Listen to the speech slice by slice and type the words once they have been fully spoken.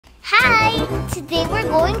Today we're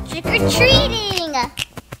going trick-or-treating!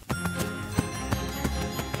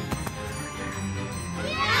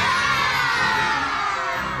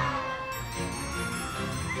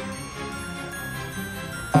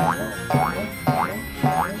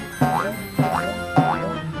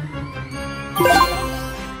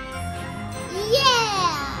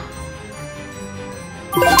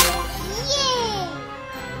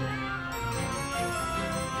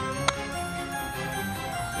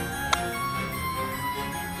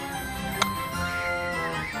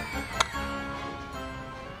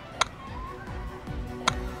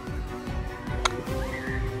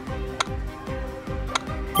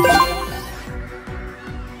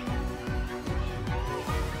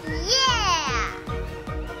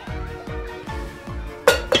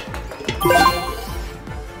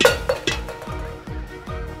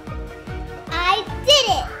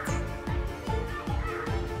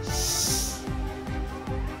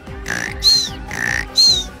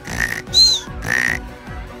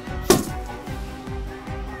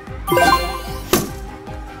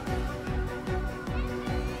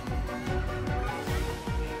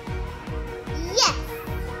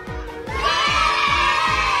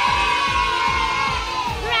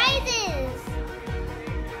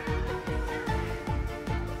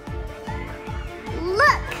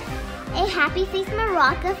 A happy face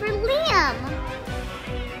maraca for Liam.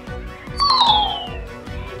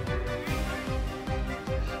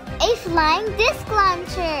 A flying disc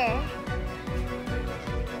launcher.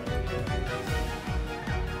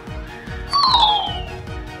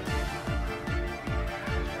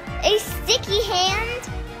 A sticky hand.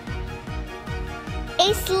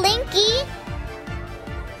 A slinky.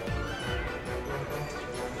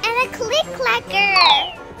 And a click clacker.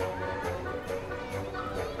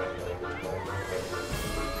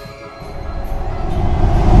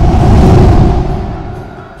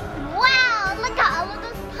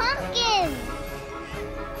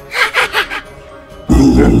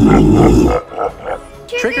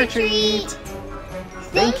 Trick or treat!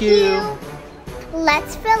 Thank you!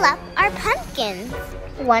 Let's fill up our pumpkins.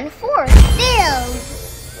 1/4 filled.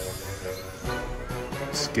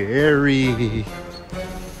 Scary.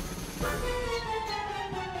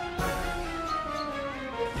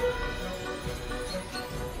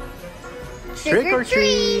 Trick or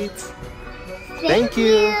treat! Thank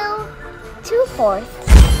you! 2/4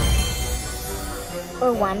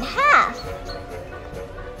 or 1/2.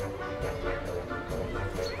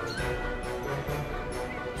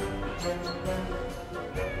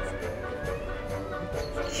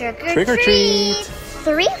 Trick or treat!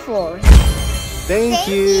 3/4. Thank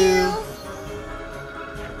you!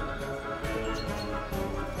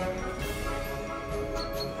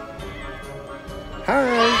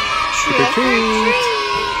 Hi! Trick or treat!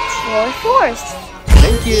 4/4.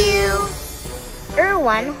 Thank you! Or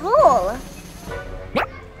 1 whole.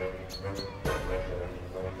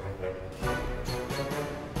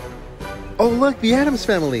 Oh look, the Addams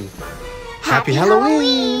Family! Happy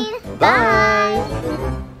Halloween! Bye!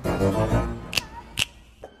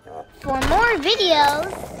 For more videos,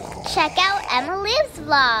 check out Emma Lives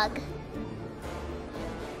vlog.